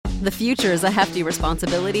The future is a hefty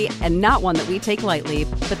responsibility and not one that we take lightly.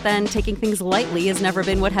 But then taking things lightly has never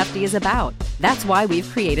been what Hefty is about. That's why we've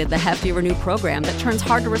created the Hefty Renew program that turns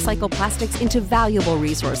hard-to-recycle plastics into valuable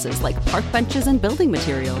resources like park benches and building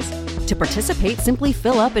materials. To participate, simply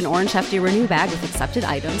fill up an orange Hefty Renew bag with accepted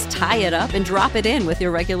items, tie it up, and drop it in with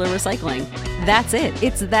your regular recycling. That's it.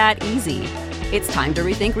 It's that easy. It's time to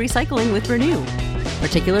rethink recycling with Renew.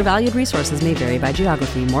 Particular valued resources may vary by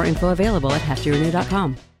geography. More info available at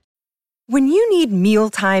heftyrenew.com. When you need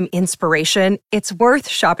mealtime inspiration, it's worth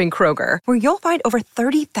shopping Kroger, where you'll find over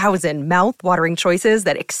 30,000 mouth-watering choices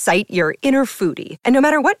that excite your inner foodie. And no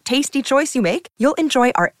matter what tasty choice you make, you'll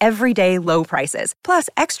enjoy our everyday low prices, plus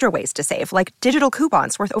extra ways to save, like digital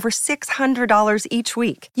coupons worth over $600 each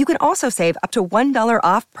week. You can also save up to $1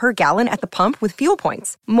 off per gallon at the pump with fuel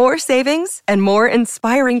points. More savings and more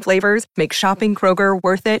inspiring flavors make shopping Kroger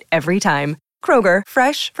worth it every time. Kroger,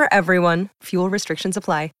 fresh for everyone. Fuel restrictions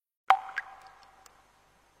apply.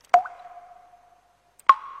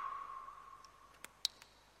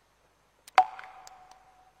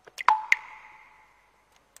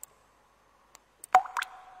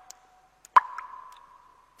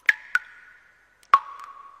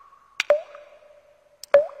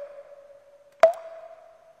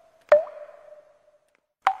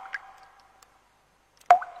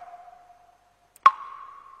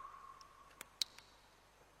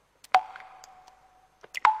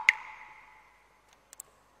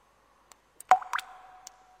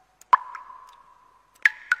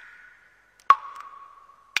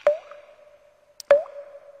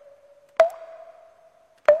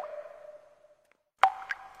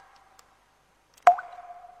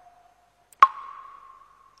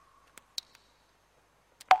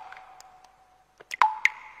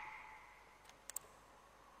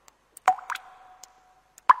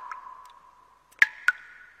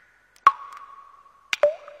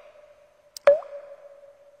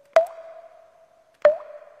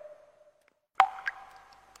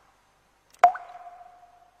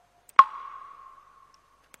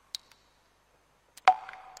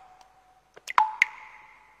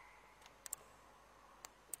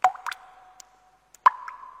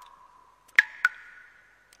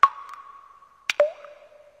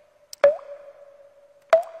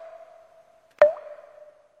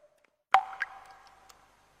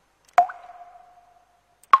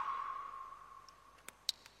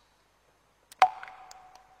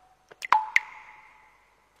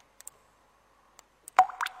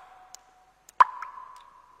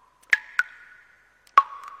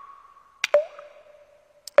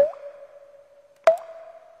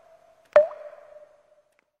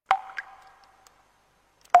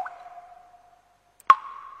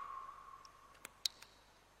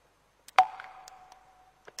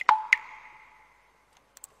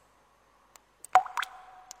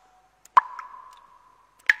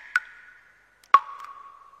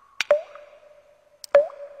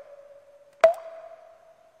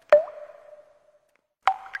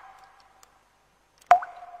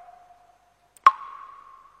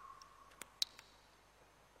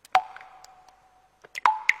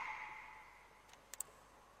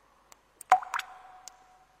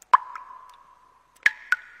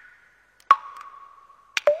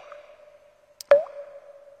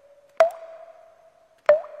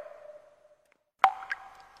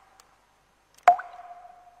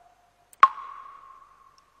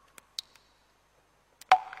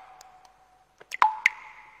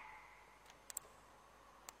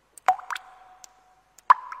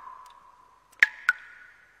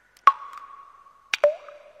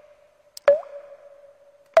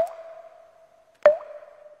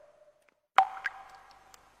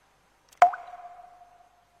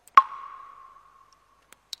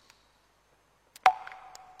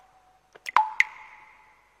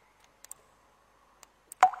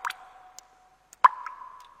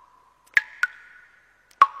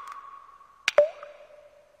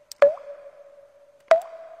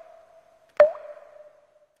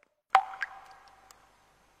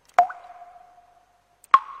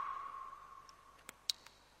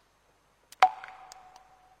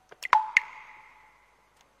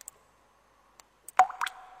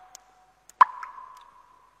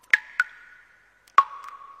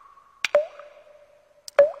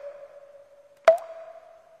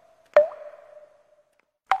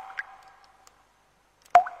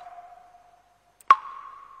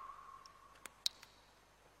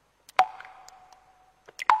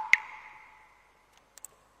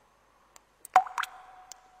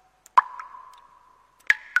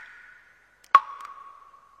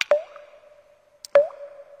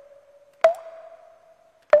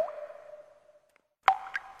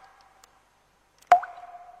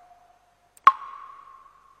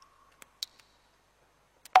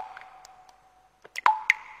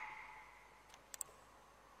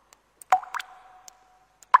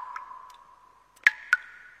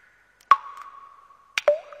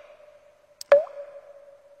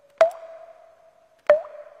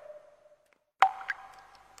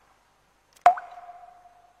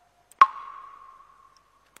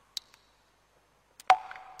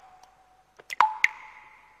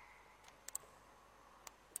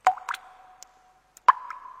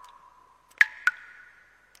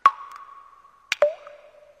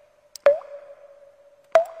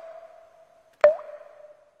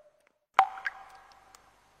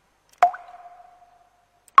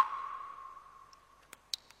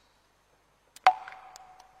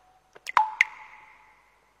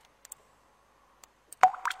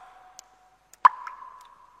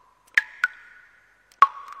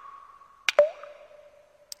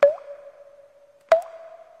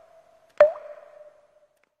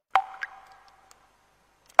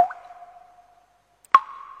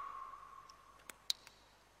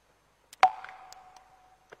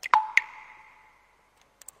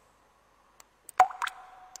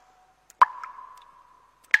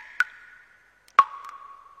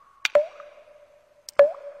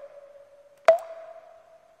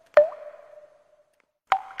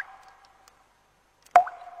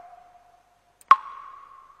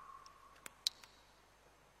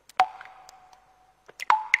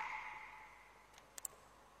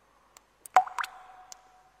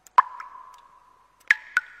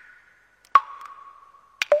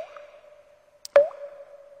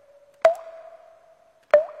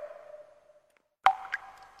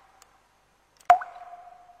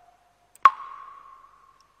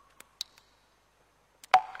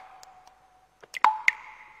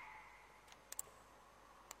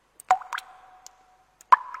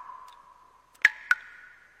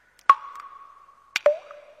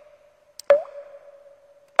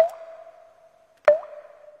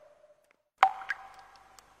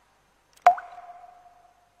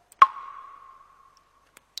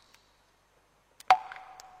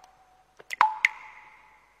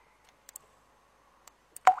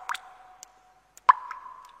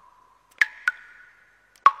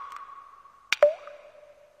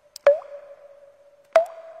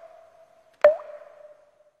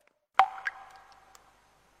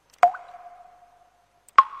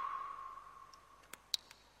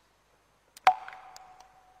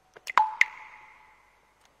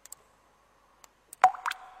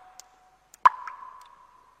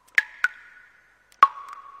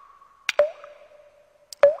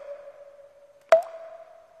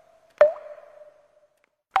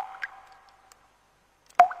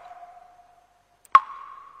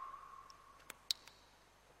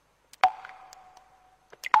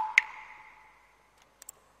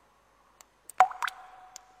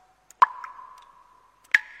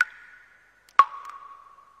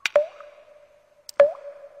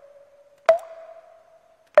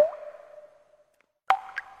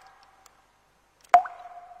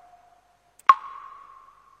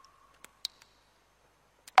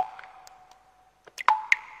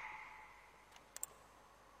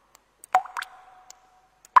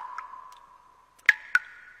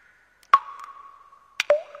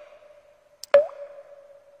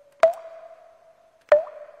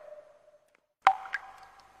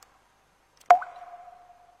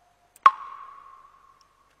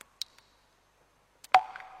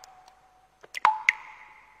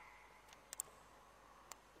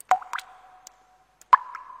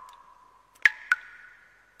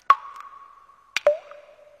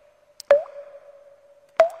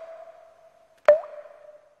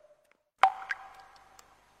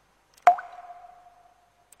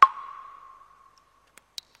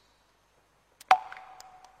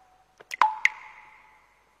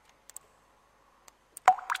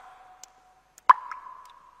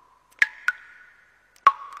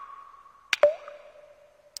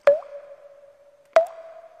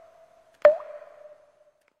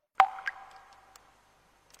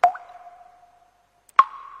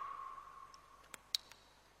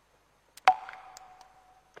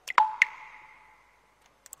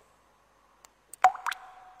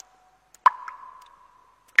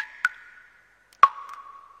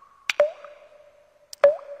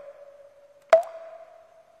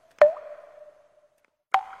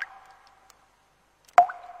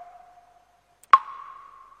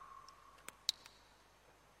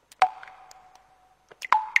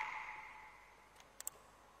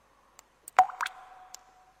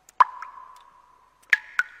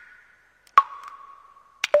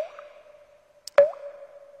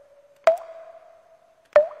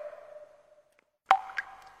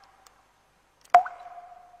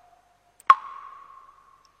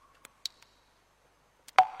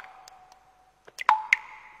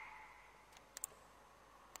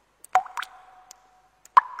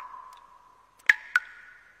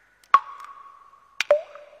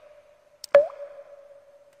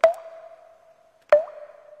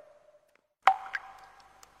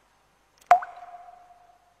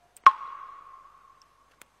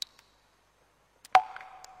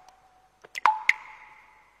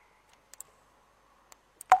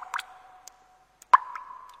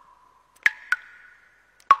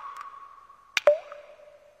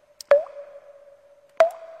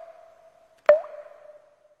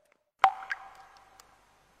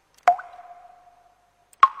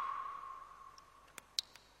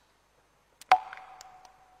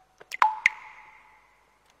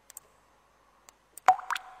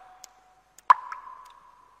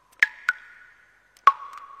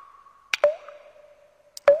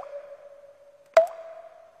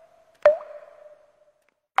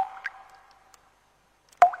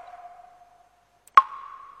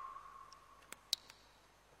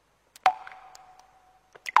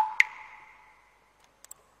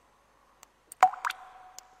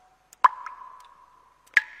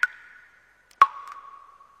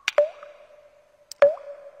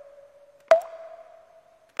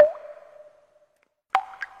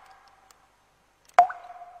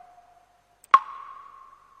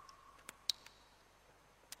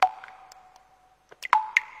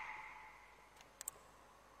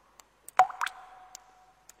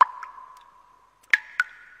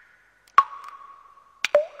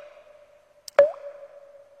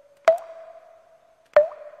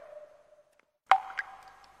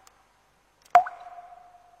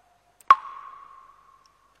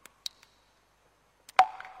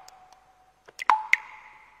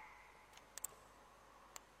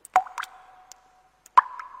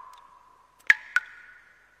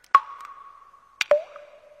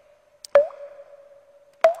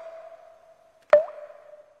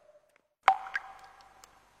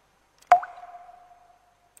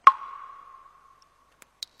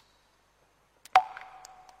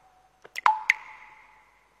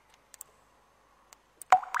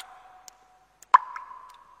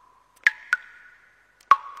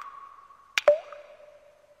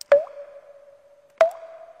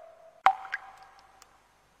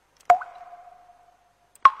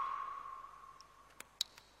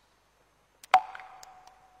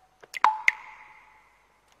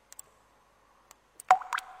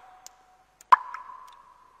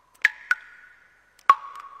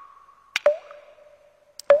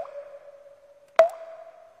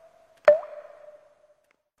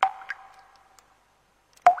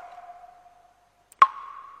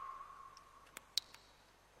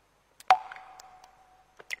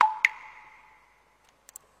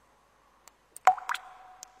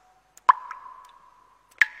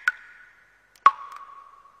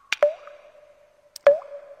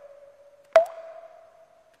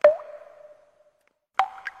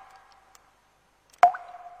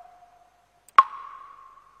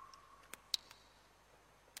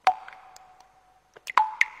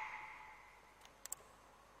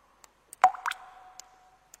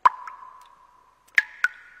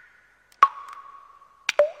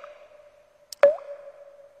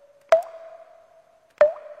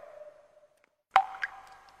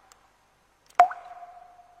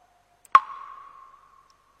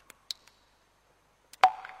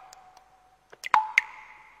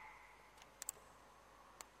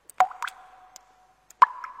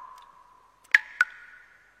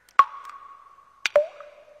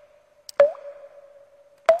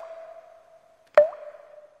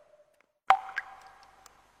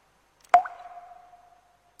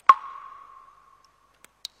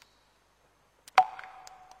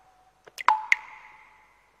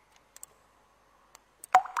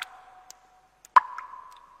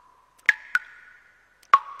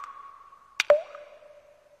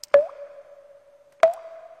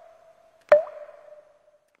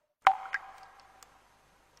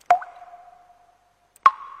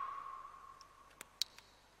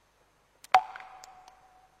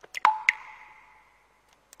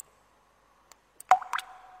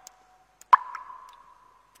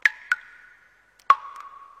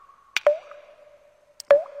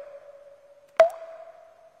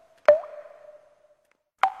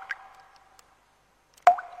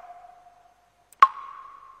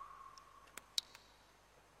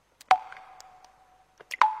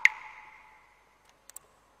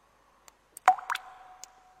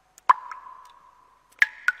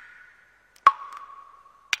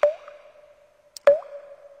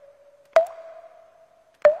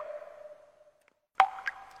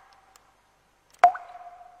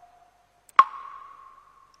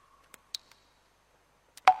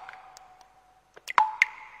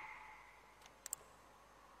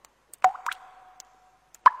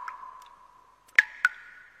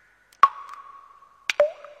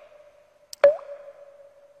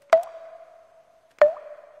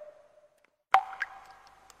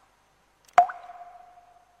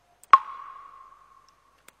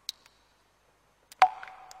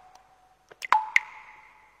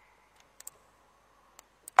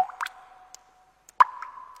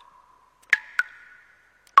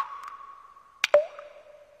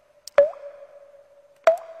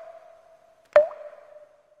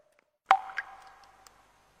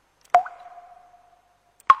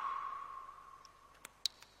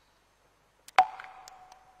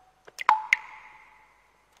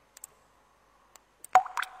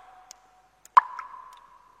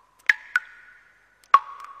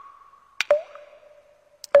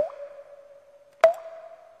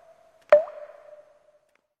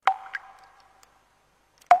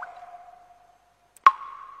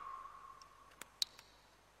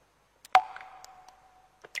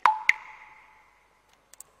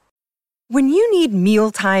 When you need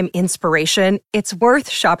mealtime inspiration, it's worth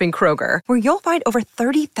shopping Kroger, where you'll find over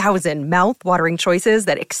 30,000 mouth-watering choices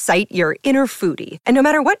that excite your inner foodie. And no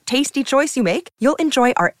matter what tasty choice you make, you'll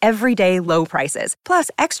enjoy our everyday low prices, plus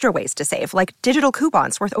extra ways to save, like digital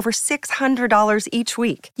coupons worth over $600 each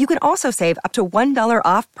week. You can also save up to $1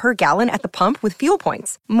 off per gallon at the pump with fuel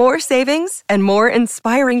points. More savings and more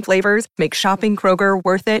inspiring flavors make shopping Kroger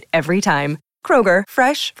worth it every time. Kroger,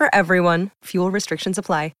 fresh for everyone. Fuel restrictions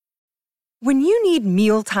apply. When you need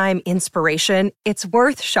mealtime inspiration, it's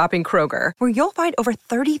worth shopping Kroger, where you'll find over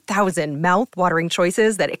 30,000 mouth-watering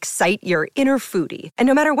choices that excite your inner foodie. And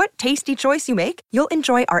no matter what tasty choice you make, you'll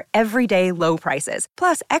enjoy our everyday low prices,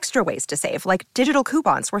 plus extra ways to save, like digital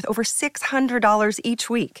coupons worth over $600 each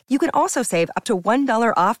week. You can also save up to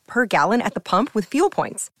 $1 off per gallon at the pump with fuel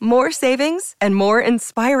points. More savings and more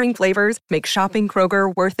inspiring flavors make shopping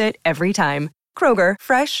Kroger worth it every time. Kroger,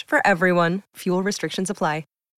 fresh for everyone. Fuel restrictions apply.